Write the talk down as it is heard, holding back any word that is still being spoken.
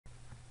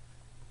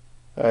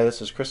Hi,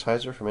 this is Chris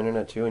Heiser from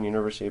Internet 2 and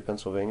University of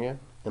Pennsylvania,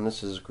 and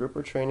this is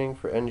grouper training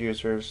for end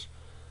users,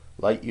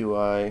 Lite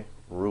UI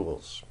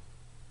rules.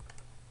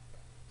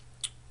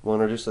 We'll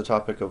introduce the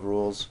topic of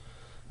rules,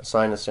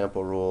 assign a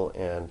sample rule,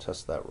 and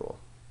test that rule.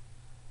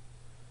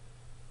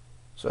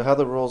 So how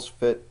the rules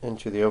fit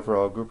into the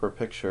overall grouper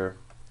picture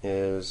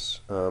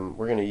is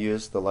we're going to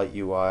use the Lite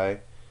UI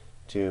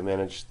to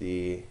manage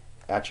the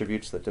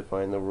attributes that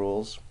define the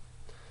rules.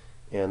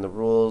 And the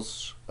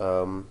rules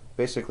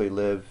basically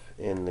live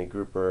in the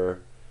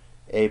grouper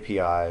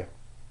API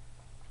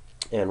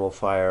and will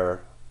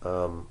fire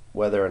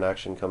whether an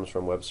action comes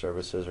from web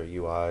services or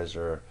UIs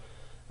or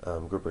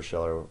grouper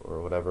shell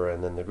or whatever,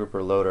 and then the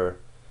grouper loader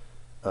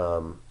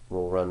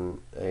will run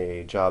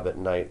a job at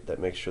night that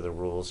makes sure the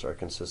rules are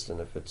consistent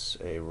if it's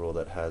a rule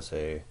that has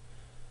a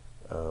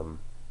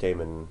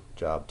daemon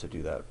job to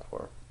do that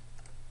for.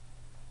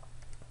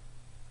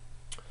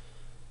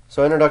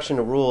 So introduction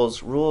to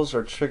rules. Rules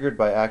are triggered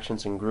by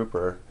actions in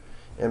grouper,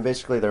 and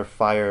basically they're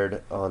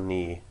fired on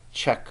the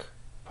check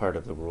part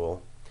of the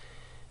rule.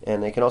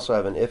 And they can also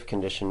have an if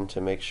condition to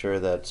make sure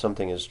that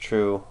something is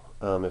true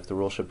if the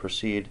rule should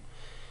proceed.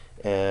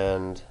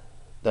 And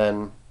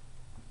then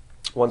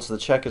once the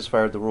check has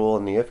fired the rule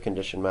and the if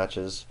condition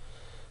matches,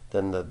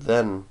 then the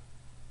then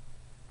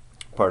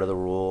part of the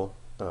rule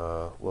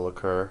will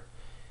occur.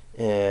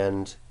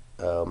 And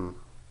the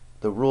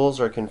rules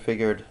are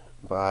configured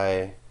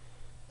by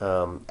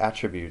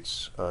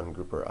attributes on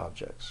grouper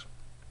objects.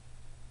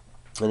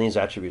 And these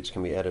attributes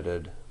can be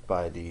edited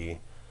by the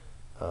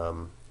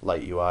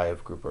Lite UI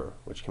of grouper,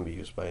 which can be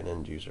used by an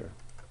end user.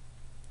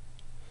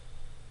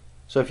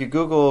 So if you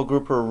Google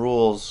grouper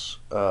rules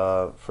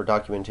for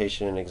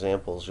documentation and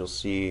examples, you'll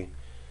see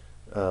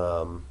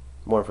more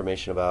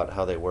information about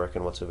how they work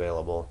and what's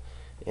available.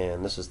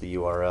 And this is the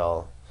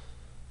URL.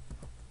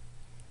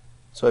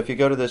 So if you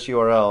go to this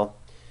URL,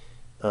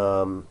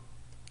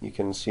 you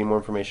can see more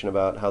information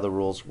about how the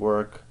rules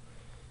work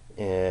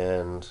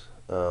and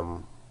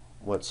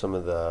what some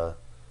of the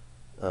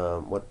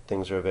what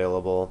things are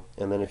available.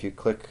 And then if you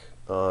click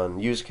on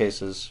use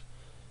cases,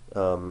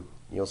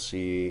 you'll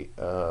see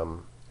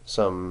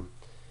some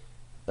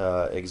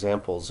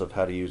examples of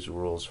how to use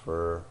rules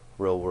for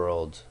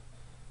real-world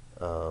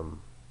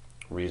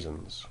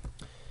reasons.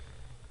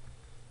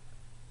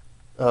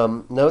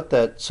 Note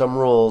that some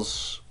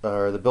rules,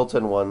 or the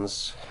built-in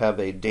ones, have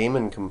a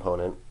daemon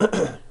component,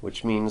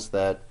 which means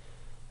that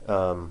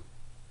at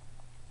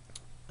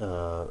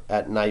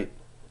night,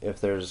 if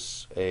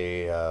there's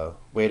a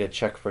way to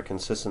check for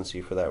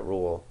consistency for that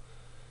rule,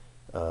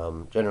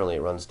 generally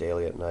it runs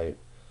daily at night,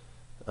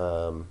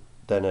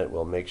 then it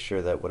will make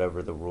sure that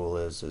whatever the rule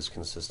is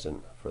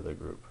consistent for the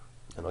group.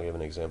 And I'll give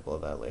an example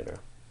of that later.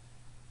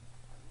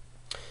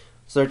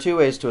 So there are two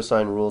ways to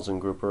assign rules in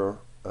grouper.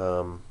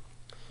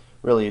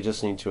 Really, you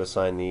just need to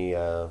assign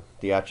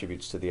the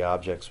attributes to the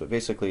objects, but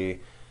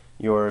basically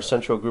your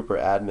central grouper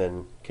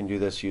admin can do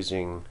this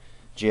using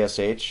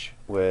GSH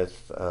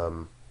with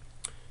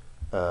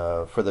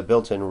for the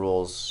built-in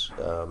rules.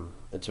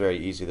 It's very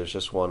easy. There's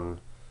just one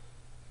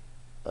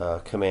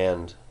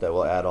command that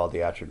will add all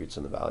the attributes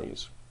and the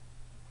values.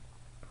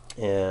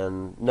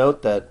 And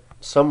note that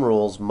some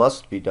rules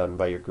must be done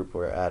by your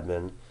grouper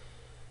admin,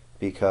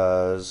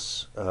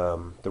 because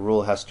the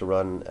rule has to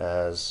run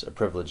as a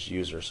privileged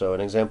user. So an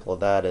example of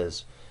that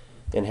is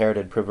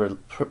inherited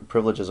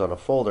privileges on a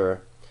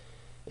folder.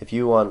 If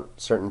you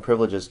want certain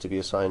privileges to be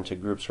assigned to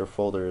groups or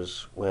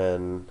folders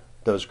when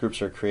those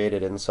groups are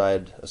created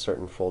inside a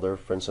certain folder,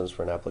 for instance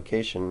for an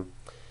application,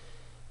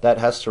 that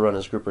has to run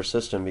as grouper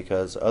system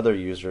because other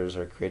users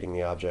are creating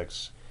the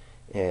objects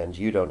and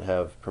you don't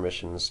have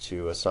permissions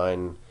to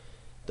assign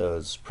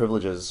those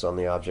privileges on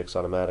the objects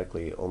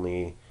automatically.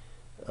 Only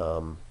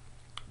the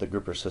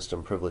grouper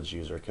system privileged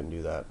user can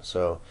do that.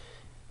 So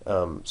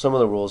some of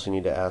the rules you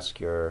need to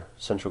ask your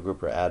central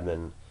grouper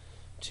admin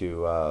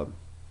to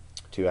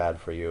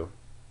add for you.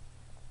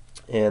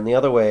 And the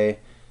other way,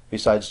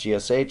 besides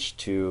GSH,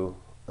 to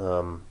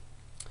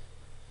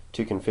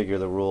configure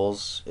the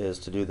rules is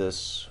to do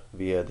this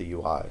via the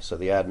UI. So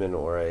the admin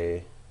or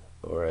a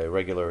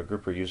regular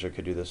grouper user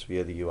could do this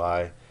via the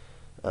UI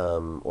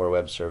or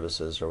web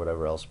services or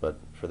whatever else. But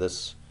for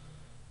this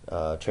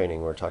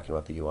training, we're talking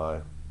about the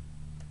UI.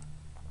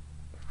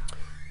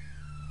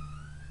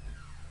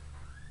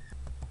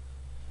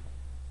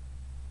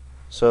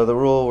 So the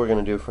rule we're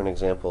going to do for an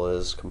example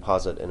is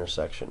composite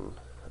intersection.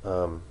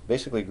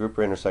 Basically,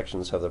 grouper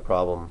intersections have the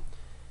problem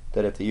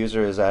that if the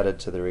user is added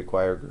to the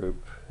require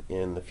group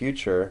in the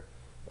future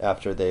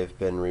after they've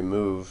been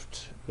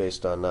removed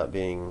based on not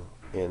being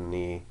in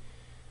the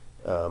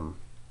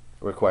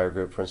require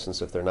group, for instance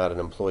if they're not an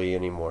employee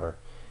anymore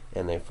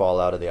and they fall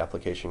out of the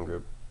application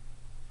group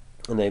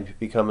and they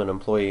become an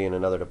employee in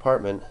another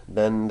department,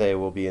 then they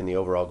will be in the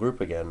overall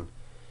group again.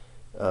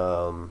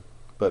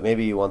 But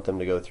maybe you want them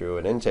to go through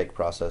an intake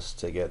process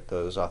to get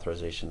those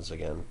authorizations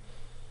again.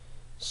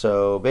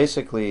 So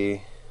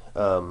basically,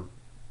 you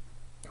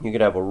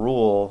could have a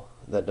rule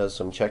that does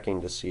some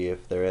checking to see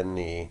if they're in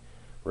the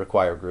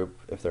require group,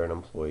 if they're an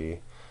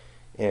employee,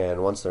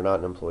 and once they're not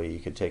an employee, you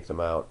could take them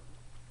out.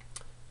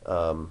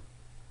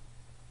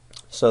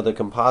 So the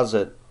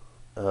composite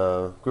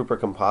grouper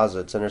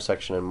composites,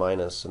 intersection and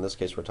minus, in this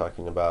case we're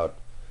talking about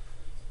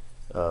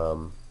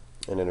an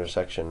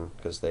intersection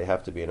because they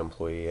have to be an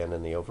employee and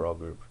in the overall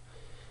group.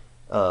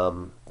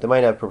 They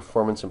might have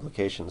performance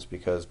implications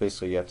because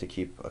basically you have to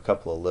keep a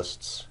couple of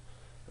lists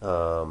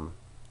of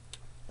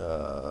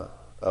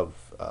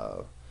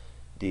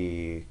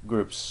the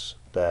groups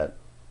that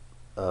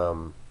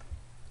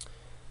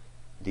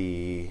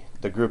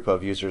the group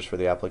of users for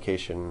the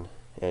application,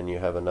 and you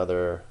have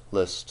another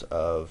list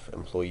of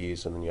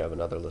employees, and then you have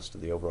another list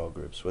of the overall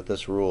groups. With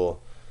these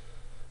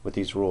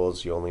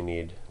rules, you only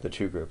need the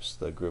two groups: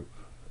 the group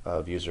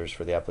of users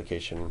for the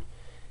application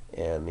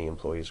and the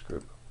employees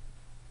group.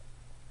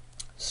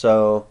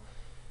 So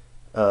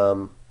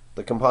the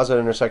composite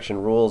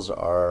intersection rules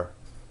are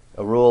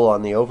a rule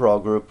on the overall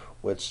group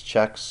which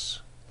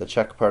checks, the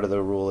check part of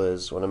the rule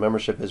is when a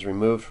membership is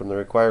removed from the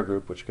required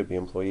group, which could be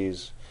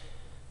employees,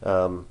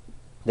 then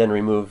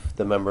remove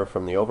the member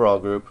from the overall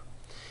group.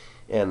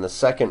 And the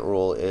second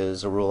rule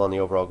is a rule on the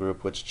overall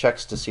group which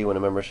checks to see when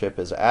a membership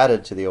is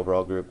added to the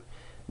overall group,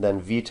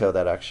 then veto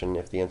that action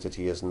if the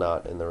entity is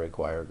not in the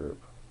required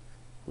group,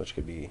 which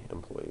could be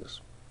employees.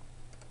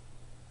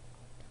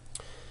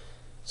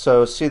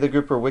 So see the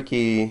grouper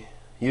wiki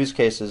use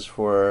cases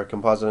for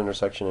composite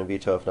intersection and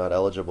veto if not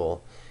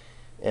eligible.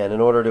 And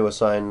in order to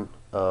assign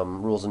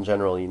rules in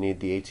general, you need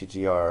the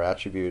ATTR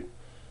attribute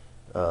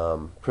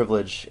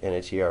privilege and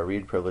ATTR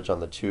read privilege on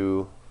the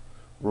two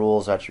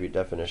rules attribute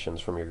definitions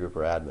from your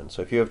grouper admin.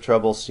 So if you have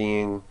trouble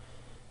seeing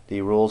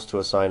the rules to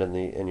assign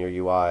in your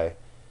UI,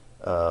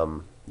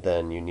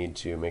 then you need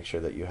to make sure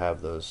that you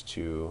have those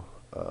two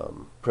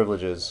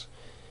privileges,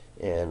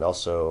 and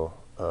also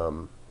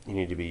you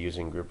need to be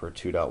using grouper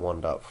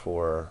 2.1.4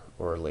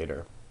 or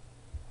later,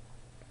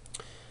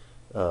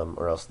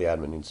 or else the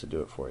admin needs to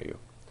do it for you.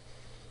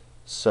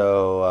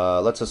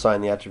 So let's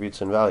assign the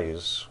attributes and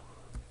values.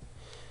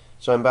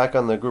 So I'm back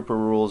on the grouper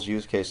rules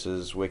use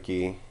cases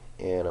wiki,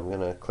 and I'm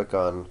going to click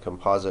on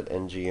composite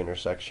ng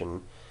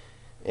intersection,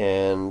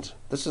 and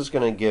this is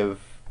going to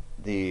give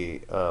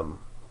the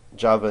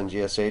Java and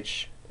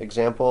GSH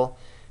example,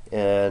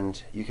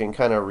 and you can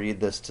kind of read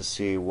this to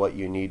see what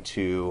you need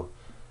to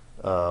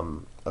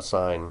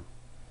assign.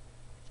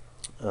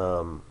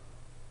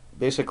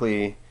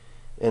 Basically,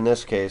 in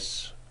this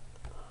case,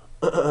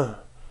 we're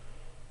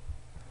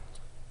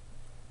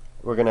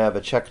going to have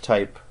a check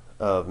type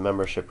of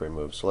membership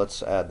remove. So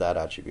let's add that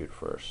attribute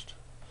first.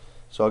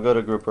 So I'll go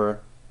to grouper.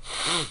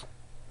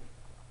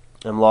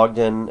 I'm logged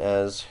in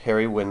as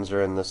Harry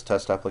Windsor in this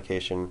test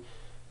application,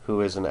 who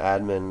is an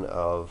admin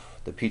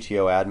of the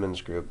PTO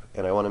admins group,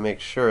 and I want to make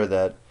sure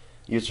that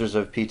users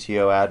of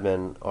PTO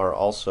admin are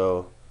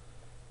also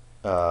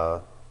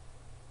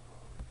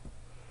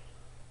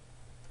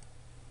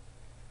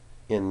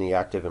in the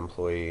active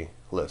employee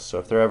list. So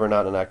if they're ever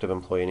not an active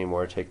employee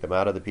anymore, take them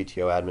out of the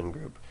PTO admin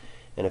group,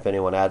 and if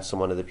anyone adds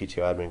someone to the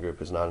PTO admin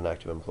group is not an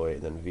active employee,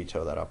 then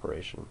veto that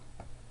operation.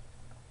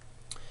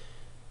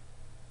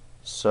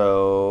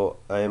 So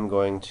I am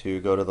going to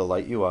go to the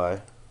Lite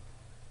UI,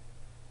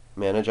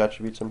 manage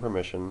attributes and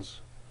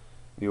permissions,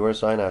 view or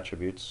assign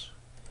attributes,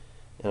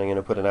 and I'm going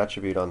to put an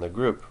attribute on the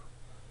group,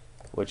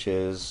 which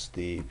is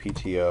the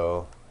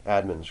PTO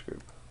admins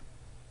group.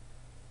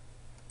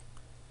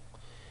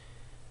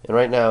 And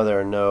right now there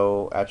are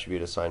no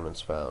attribute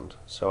assignments found,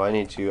 so I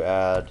need to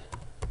add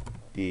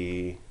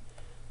the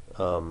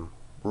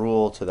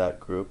rule to that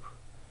group,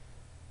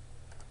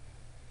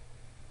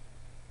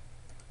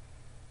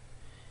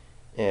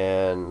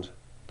 and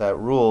that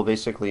rule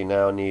basically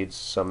now needs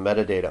some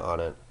metadata on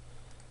it.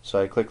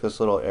 So I click this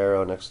little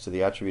arrow next to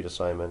the attribute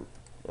assignment,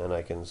 and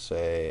I can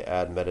say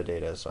add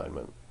metadata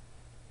assignment.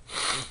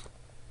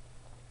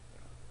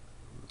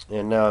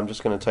 And now I'm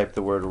just going to type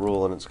the word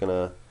rule, and it's going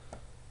to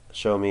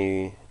show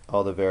me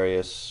all the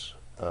various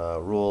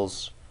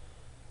rules,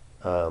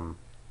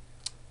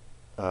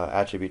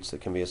 attributes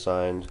that can be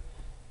assigned.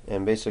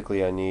 And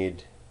basically I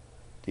need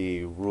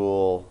the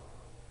rule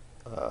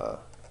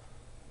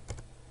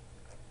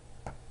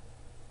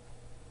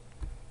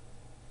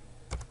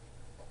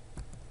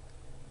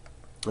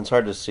it's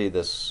hard to see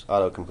this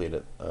autocomplete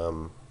it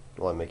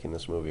while I'm making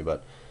this movie,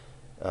 but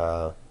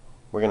we're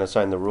going to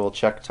assign the rule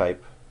check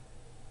type,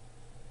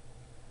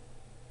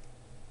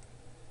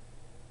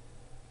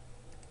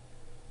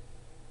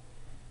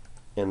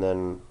 and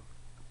then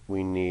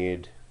we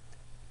need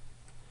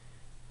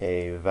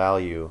a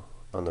value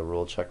on the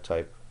rule check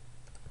type,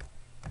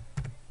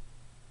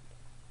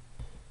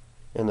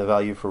 and the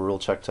value for rule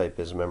check type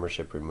is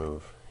membership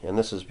remove, and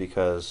this is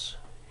because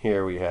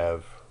here we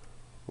have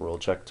rule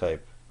check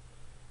type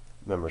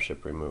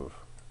membership remove.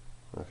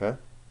 Okay,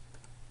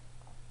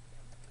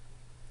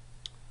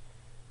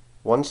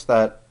 once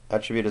that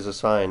attribute is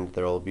assigned,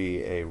 there will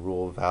be a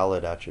rule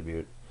valid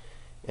attribute,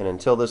 and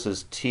until this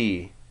is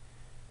T,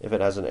 if it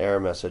has an error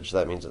message,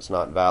 that means it's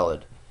not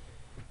valid,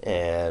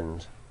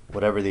 and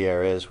whatever the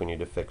error is, we need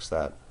to fix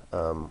that.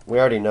 We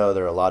already know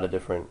there are a lot of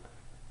different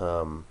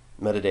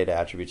metadata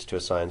attributes to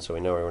assign, so we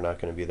know we're not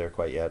going to be there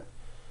quite yet.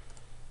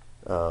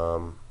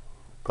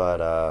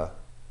 But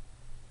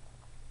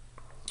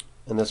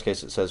in this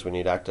case, it says we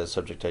need act as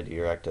subject ID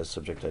or act as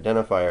subject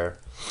identifier,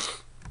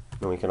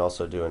 and we can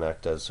also do an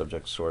act as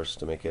subject source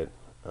to make it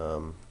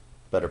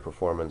better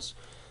performance.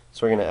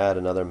 So we're going to add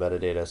another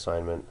metadata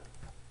assignment.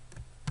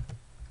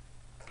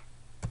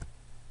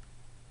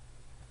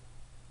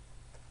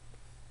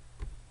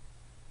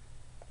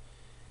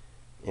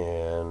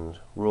 And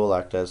rule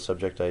act as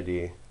subject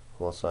ID,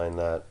 we'll assign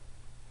that.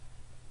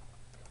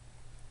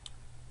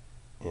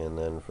 And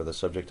then for the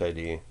subject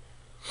ID,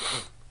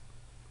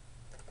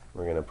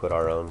 we're going to put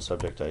our own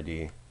subject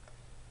ID,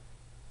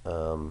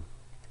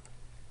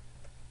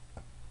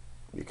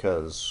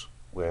 because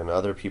when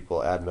other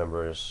people add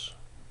members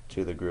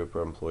to the group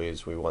or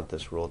employees, we want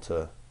this rule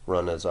to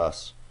run as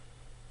us,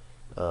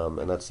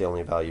 and that's the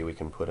only value we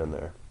can put in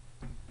there.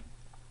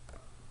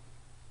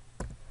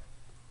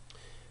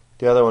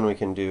 The other one we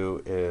can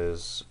do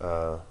is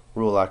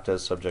rule act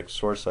as subject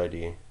source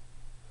ID.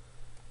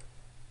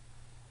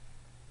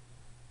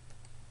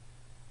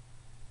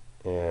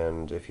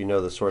 And if you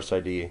know the source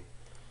ID,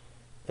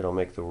 it'll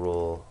make the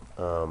rule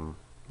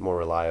more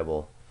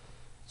reliable.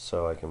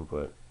 So I can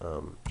put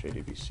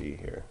JDBC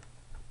here.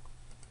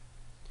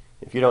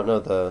 If you don't know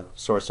the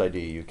source ID,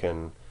 you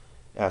can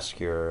ask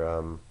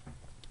your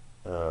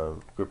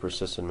grouper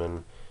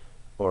sysadmin,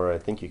 or I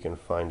think you can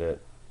find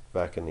it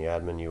back in the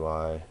admin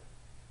UI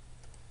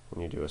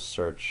when you do a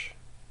search,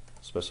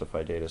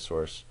 specify data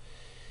source.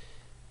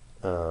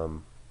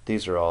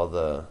 These are all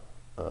the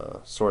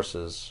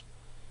sources,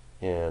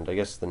 and I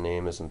guess the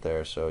name isn't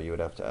there, so you would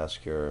have to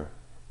ask your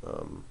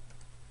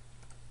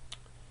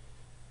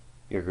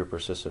grouper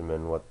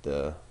sysadmin what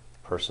the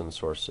person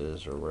source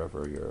is, or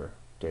wherever your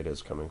data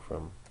is coming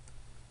from.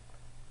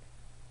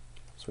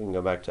 So we can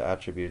go back to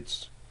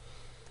attributes.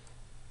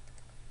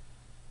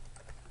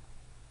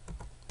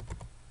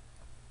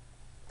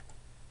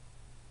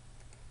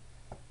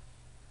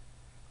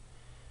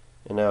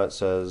 And now it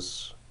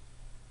says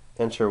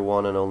enter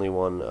one and only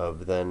one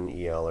of then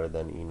EL or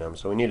then enum.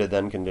 So we need a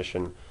then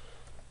condition,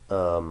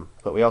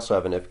 but we also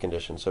have an if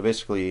condition. So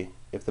basically,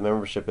 if the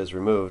membership is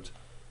removed,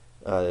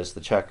 is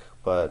the check,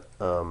 but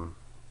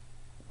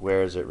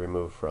where is it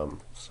removed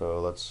from? So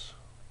let's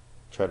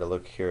try to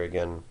look here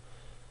again.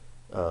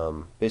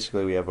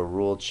 Basically, we have a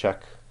rule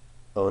check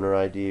owner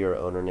ID or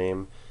owner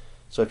name.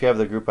 So if you have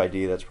the group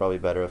ID, that's probably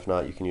better. If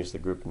not, you can use the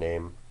group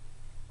name.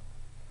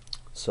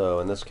 So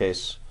in this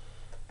case,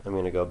 I'm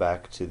going to go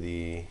back to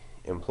the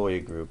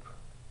employee group,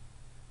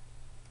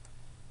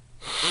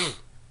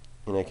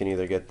 and I can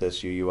either get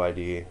this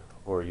UUID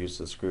or use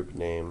this group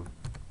name.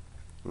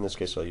 In this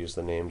case, I'll use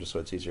the name just so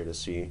it's easier to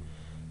see,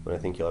 but I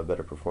think you'll have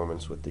better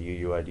performance with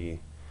the UUID.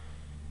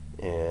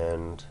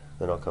 And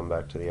then I'll come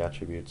back to the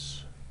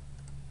attributes.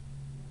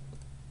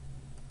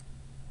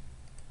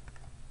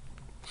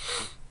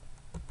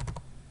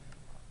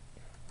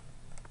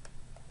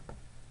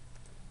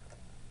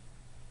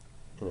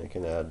 And I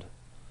can add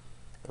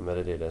a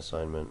metadata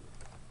assignment.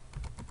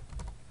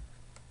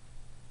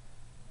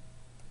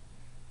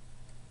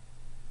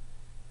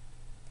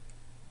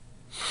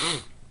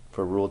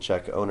 For rule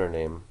check owner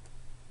name.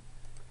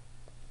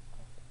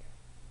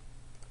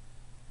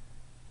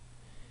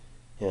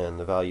 And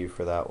the value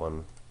for that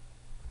one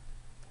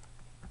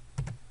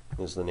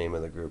is the name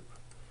of the group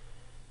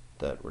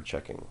that we're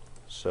checking.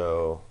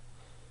 So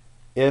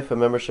if a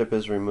membership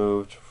is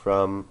removed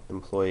from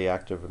employee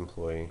active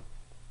employee,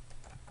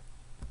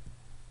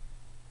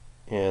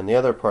 and the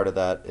other part of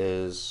that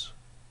is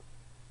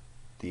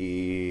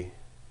the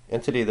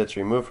entity that's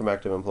removed from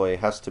active employee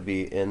has to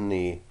be in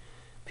the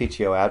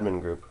PTO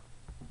admin group.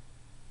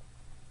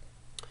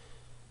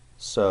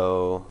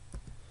 So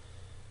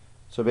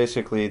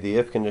basically the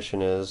if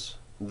condition is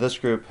this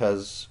group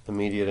has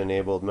immediate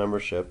enabled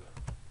membership,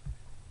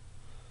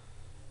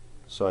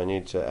 so I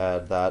need to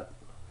add that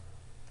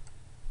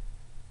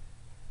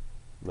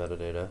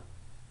metadata.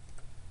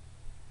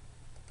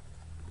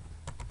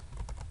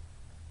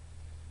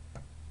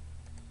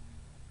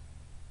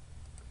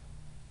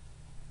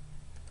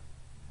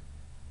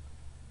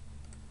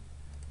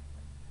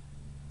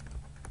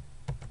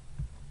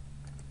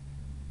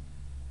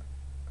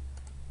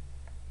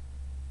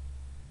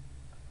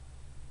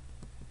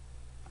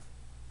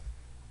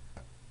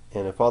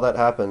 And if all that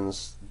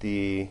happens,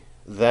 the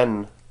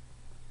then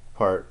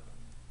part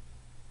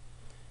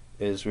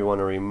is we want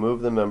to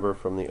remove the member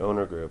from the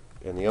owner group,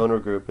 and the owner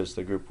group is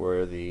the group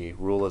where the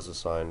rule is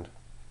assigned.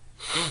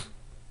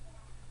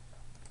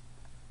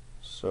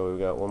 So we've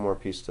got one more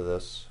piece to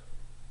this.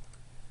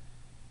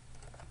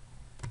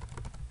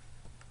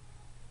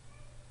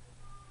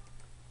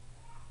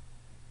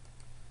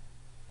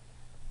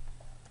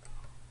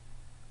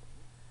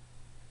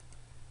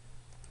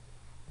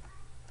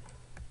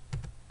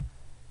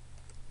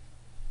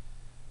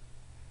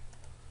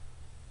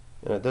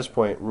 And at this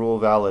point, rule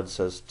valid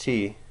says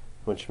T,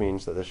 which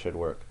means that this should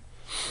work.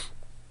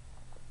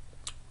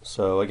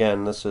 So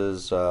again, this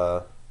is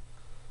the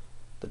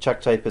check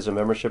type is a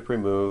membership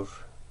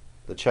remove.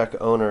 the check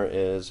owner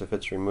is if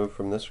it's removed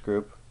from this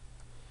group.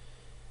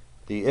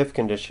 The if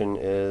condition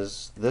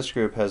is this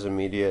group has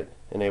immediate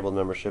enabled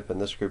membership,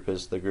 and this group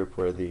is the group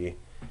where the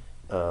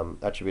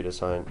attribute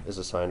is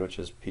assigned, which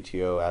is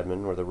PTO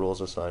admin, where the rule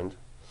is assigned.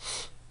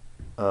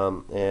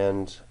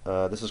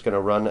 This is going to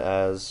run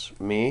as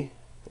me,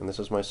 and this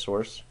is my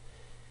source.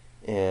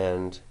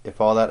 And if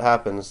all that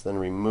happens, then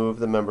remove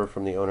the member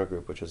from the owner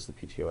group, which is the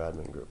PTO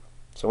admin group.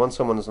 So once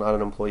someone is not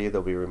an employee,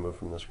 they'll be removed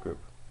from this group.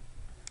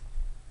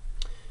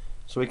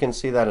 So we can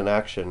see that in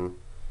action.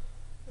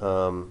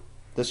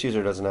 This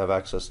user doesn't have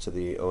access to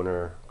the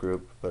owner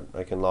group, but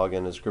I can log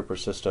in as group or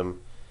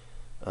system,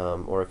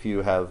 or if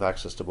you have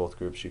access to both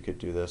groups, you could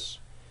do this.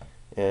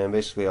 And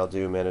basically I'll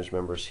do manage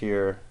members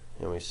here,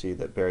 and we see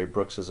that Barry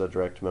Brooks is a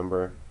direct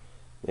member.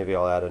 Maybe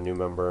I'll add a new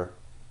member.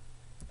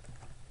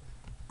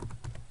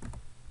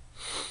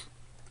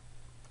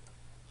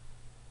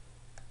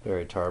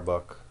 Barry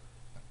Tarbuck.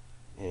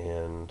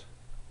 And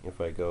if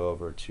I go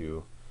over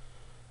to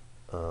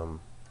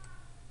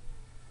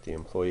the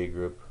employee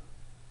group,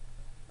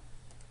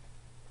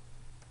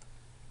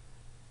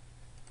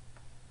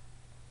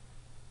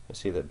 I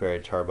see that Barry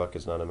Tarbuck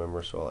is not a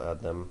member, so I'll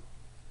add them.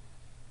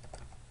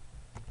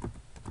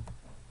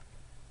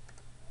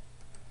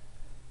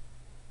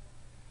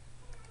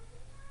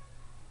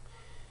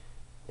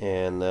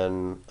 And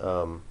then,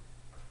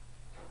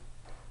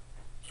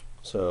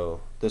 so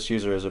this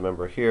user is a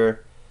member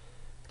here.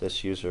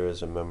 This user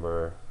is a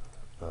member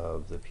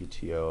of the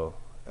PTO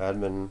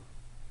admin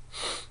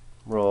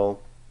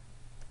role.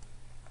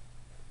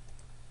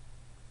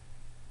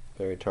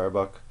 Barry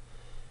Tarbuck.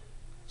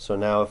 So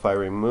now if I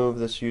remove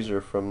this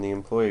user from the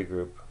employee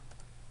group,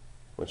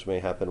 which may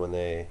happen when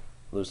they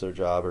lose their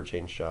job or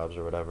change jobs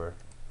or whatever,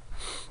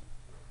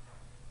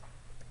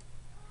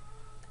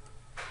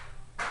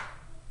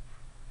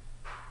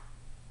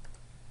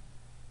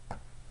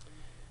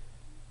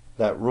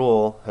 that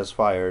rule has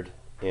fired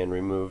and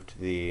removed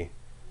the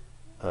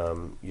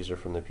user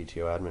from the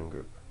PTO admin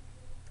group.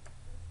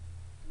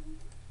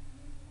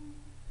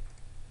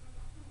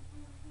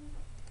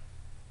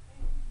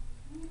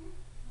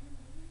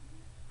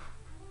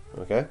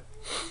 Okay,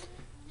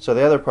 so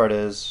the other part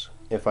is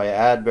if I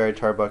add Barry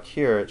Tarbuck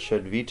here, it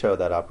should veto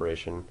that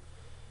operation.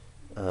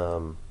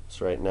 So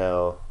right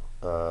now,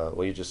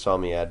 well, you just saw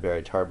me add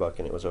Barry Tarbuck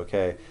and it was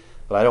okay,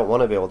 but I don't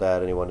want to be able to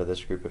add anyone to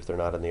this group if they're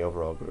not in the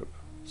overall group.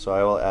 So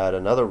I will add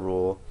another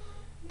rule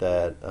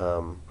that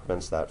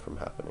prevents that from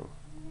happening.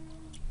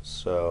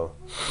 So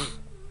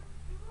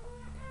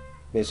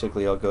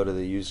basically I'll go to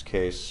the use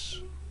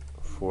case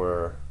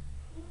for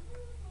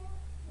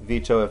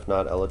veto if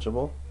not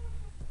eligible.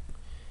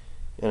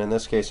 And in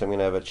this case, I'm going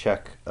to have a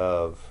check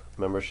of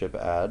membership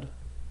add.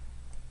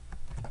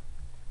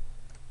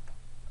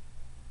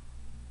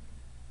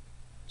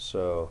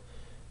 So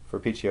for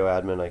PTO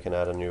admin, I can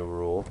add a new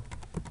rule.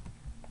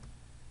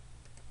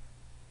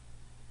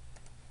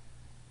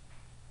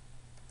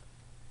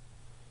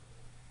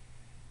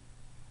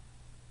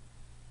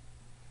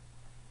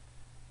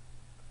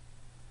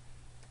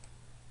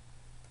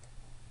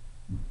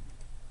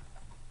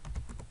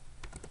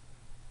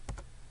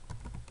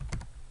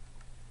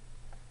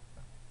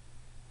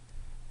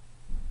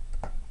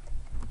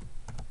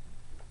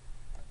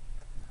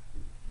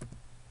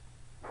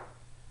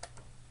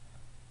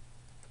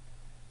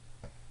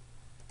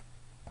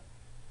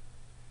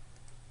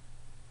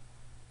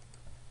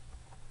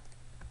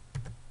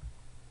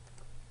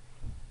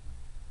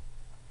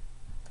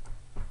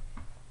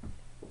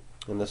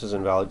 And this is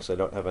invalid because I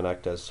don't have an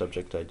act as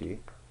subject ID.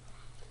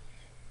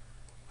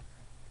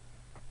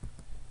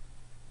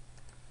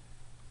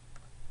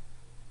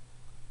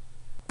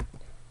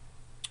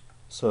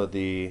 So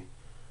the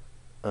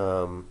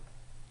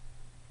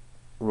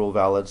rule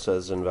valid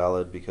says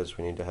invalid because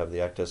we need to have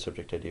the act as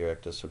subject ID or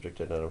act as subject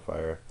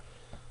identifier.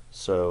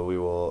 So we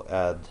will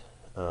add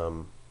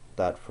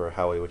that for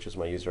Howie, which is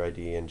my user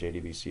ID, and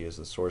JDBC is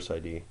the source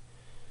ID.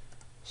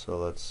 So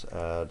let's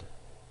add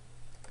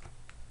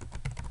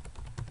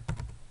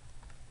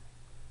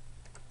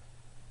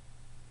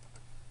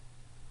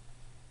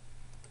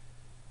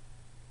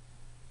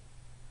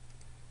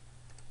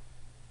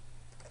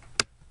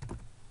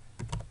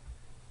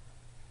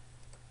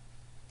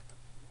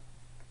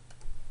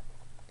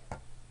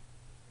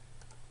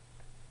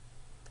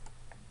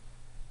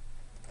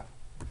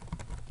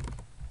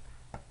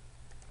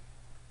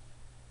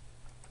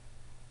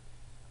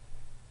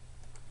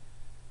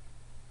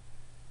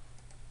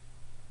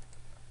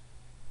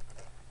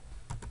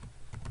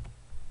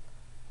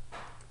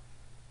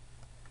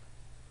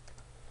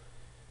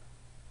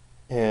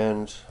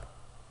and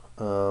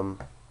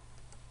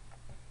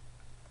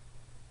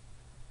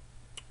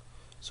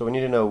so we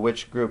need to know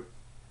which group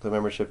the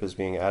membership is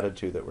being added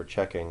to that we're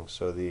checking.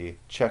 So the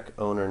check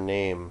owner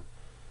name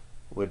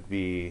would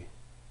be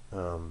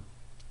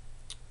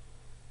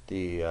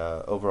the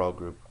overall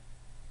group.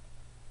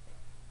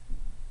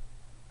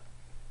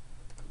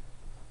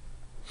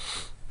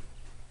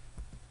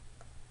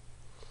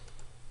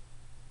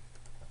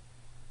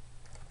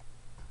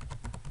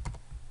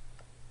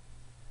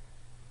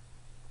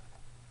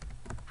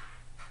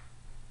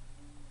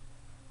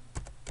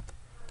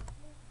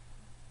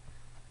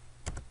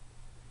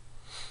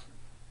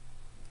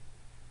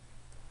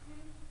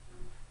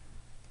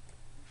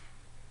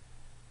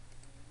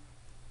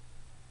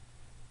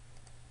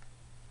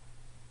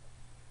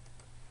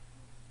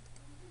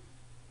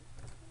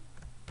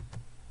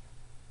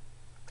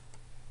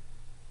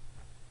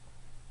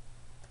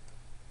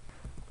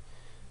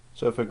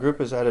 So if a group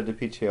is added to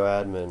PTO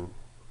admin,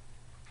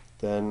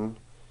 then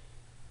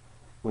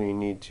we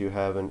need to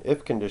have an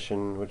if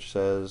condition which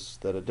says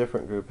that a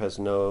different group has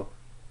no,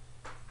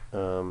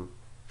 in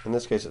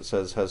this case it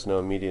says has no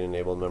immediate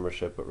enabled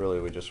membership, but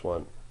really we just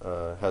want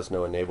has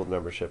no enabled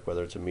membership,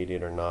 whether it's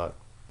immediate or not.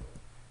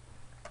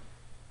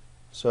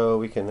 So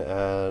we can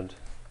add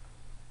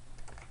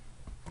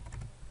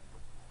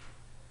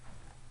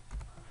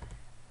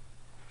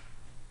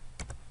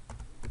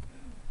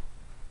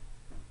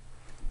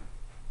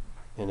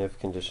an if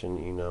condition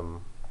enum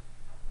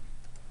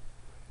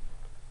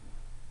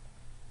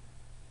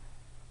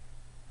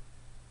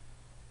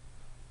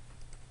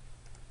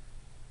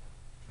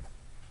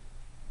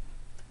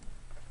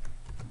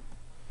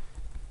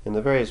and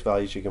the various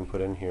values you can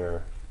put in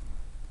here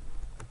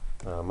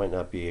might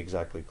not be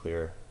exactly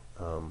clear.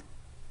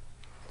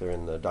 They're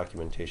in the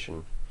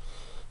documentation.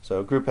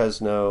 So group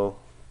has no.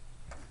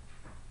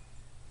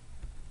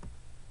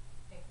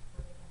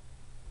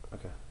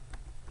 Okay.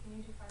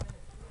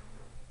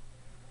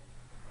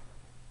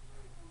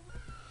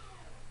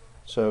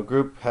 So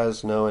group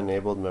has no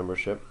enabled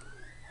membership,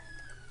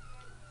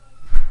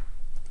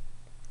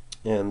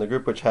 and the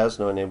group which has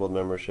no enabled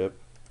membership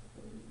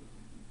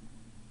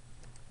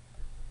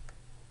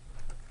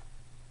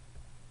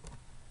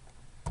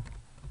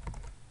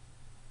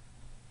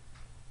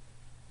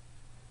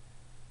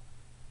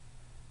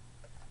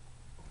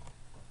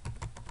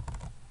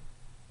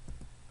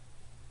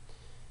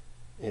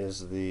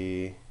is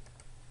the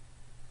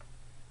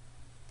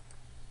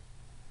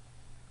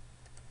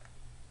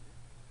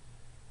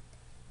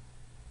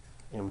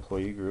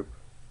employee group.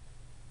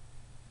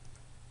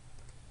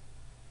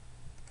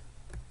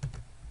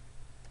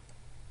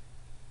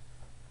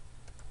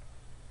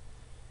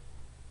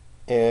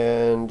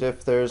 And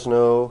if the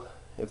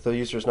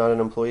user is not an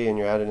employee and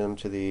you're adding them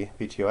to the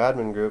PTO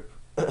admin group,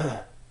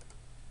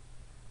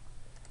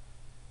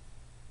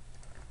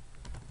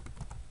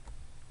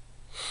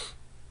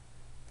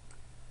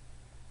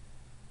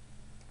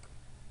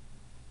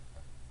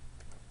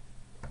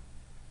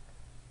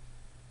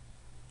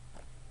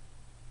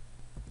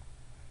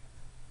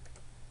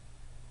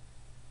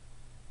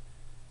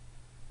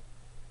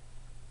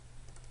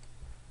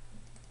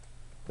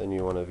 then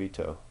you want to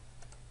veto.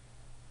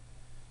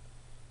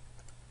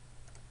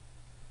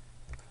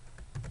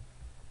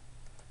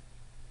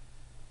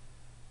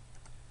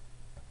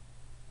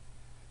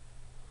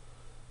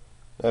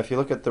 Now if you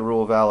look at the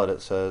rule valid,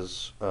 it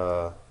says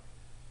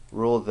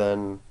rule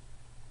then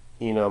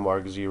enum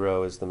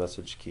arg0 is the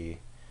message key.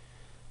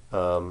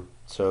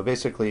 So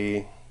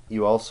basically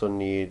you also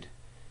need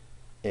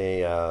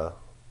a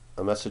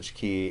message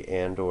key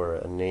and or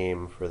a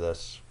name for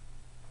this.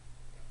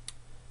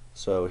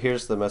 So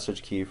here's the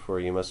message key for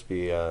you must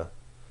be a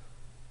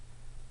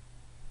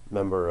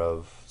member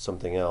of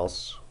something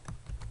else.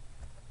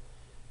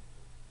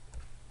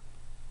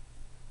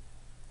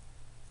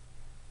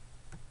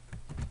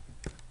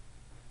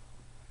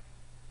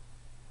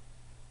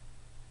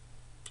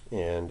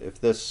 And if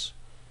this,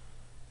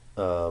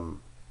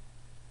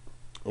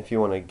 if you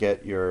want to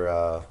get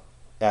your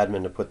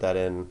admin to put that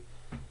in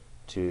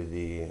to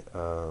the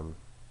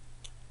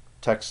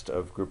text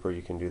of grouper,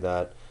 you can do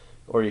that,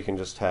 or you can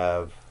just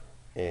have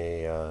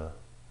a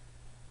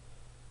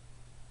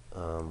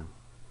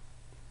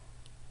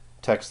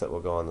text that will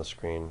go on the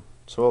screen.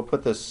 So we'll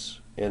put this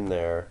in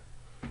there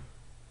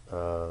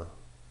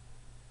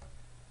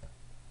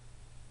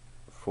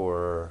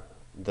for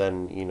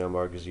then enum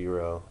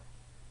arg0.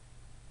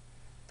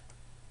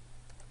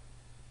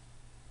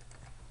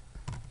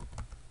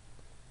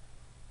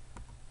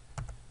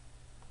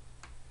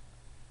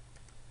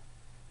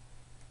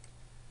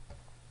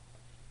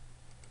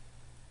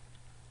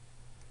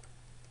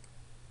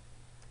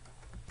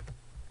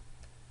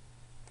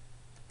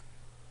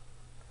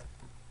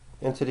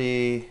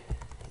 Entity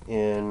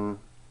in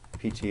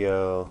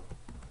PTO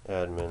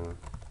admin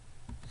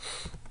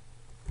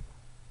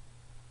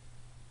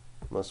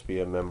must be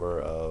a member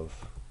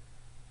of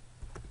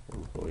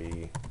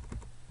employee,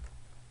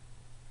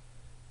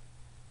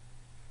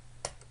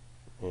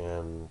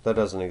 and that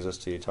doesn't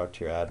exist till you talk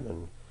to your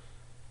admin,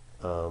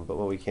 but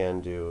what we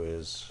can do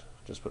is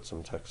just put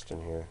some text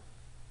in here.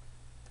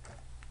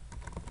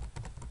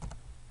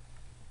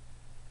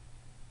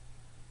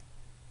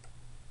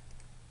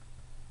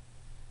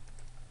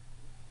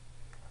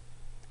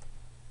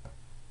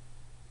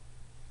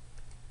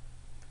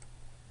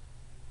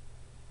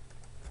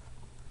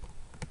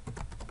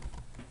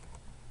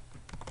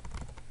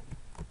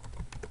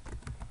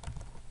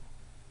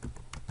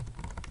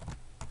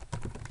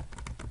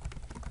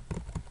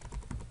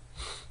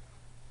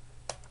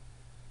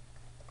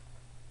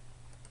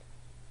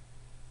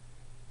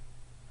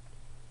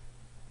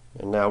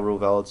 And now rule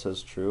valid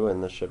says true,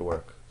 and this should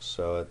work.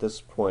 So at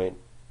this point,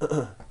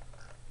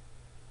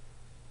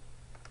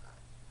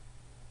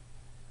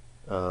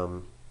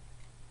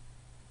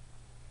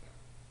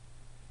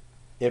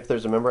 if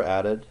there's a member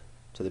added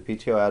to the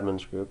PTO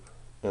admins group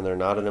and they're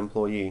not an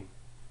employee,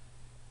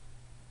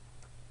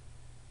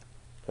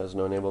 has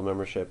no enabled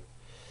membership,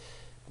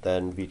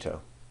 then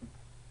veto.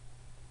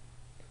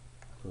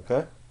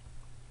 Okay?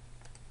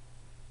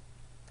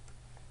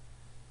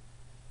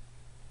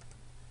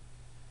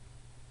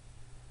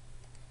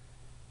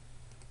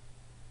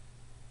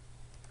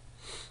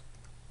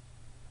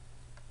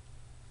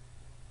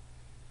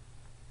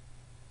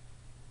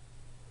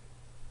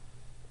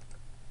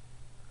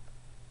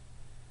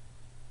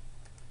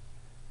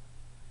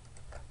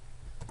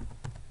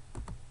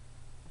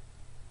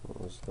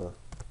 What was the...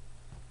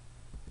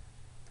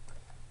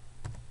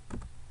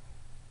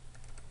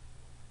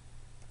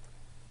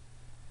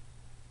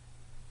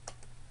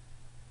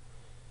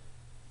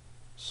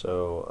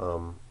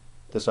 So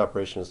this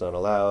operation is not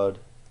allowed.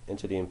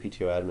 Entity in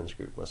PTO admins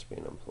group must be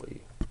an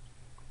employee.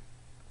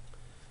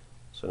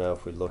 So now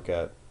if we look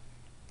at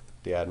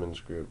the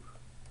admins group,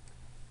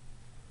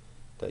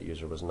 that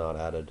user was not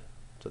added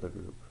to the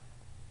group.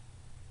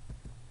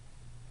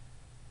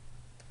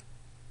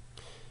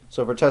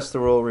 So for test the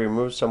rule, we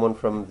removed someone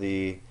from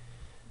the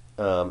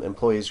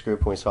employees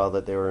group and we saw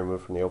that they were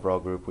removed from the overall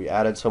group. We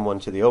added someone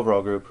to the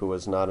overall group who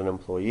was not an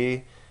employee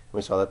and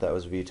we saw that that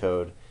was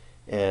vetoed.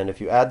 And if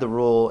you add the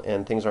rule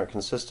and things aren't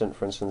consistent,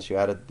 for instance, you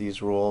added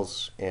these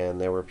rules and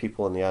there were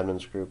people in the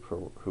admins group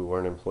who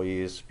weren't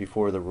employees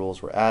before the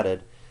rules were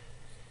added,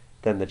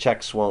 then the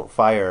checks won't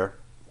fire,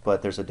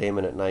 but there's a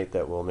daemon at night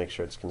that will make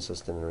sure it's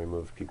consistent and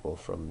remove people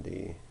from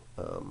the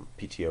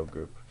PTO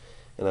group.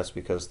 And that's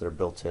because they're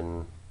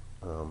built-in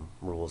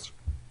rules.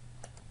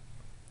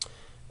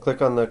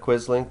 Click on the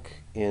quiz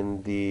link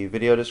in the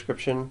video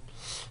description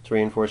to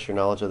reinforce your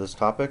knowledge of this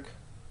topic.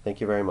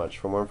 Thank you very much.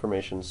 For more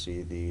information,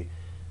 see the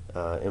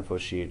info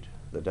sheet,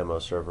 the demo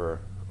server,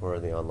 or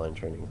the online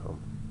training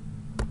home.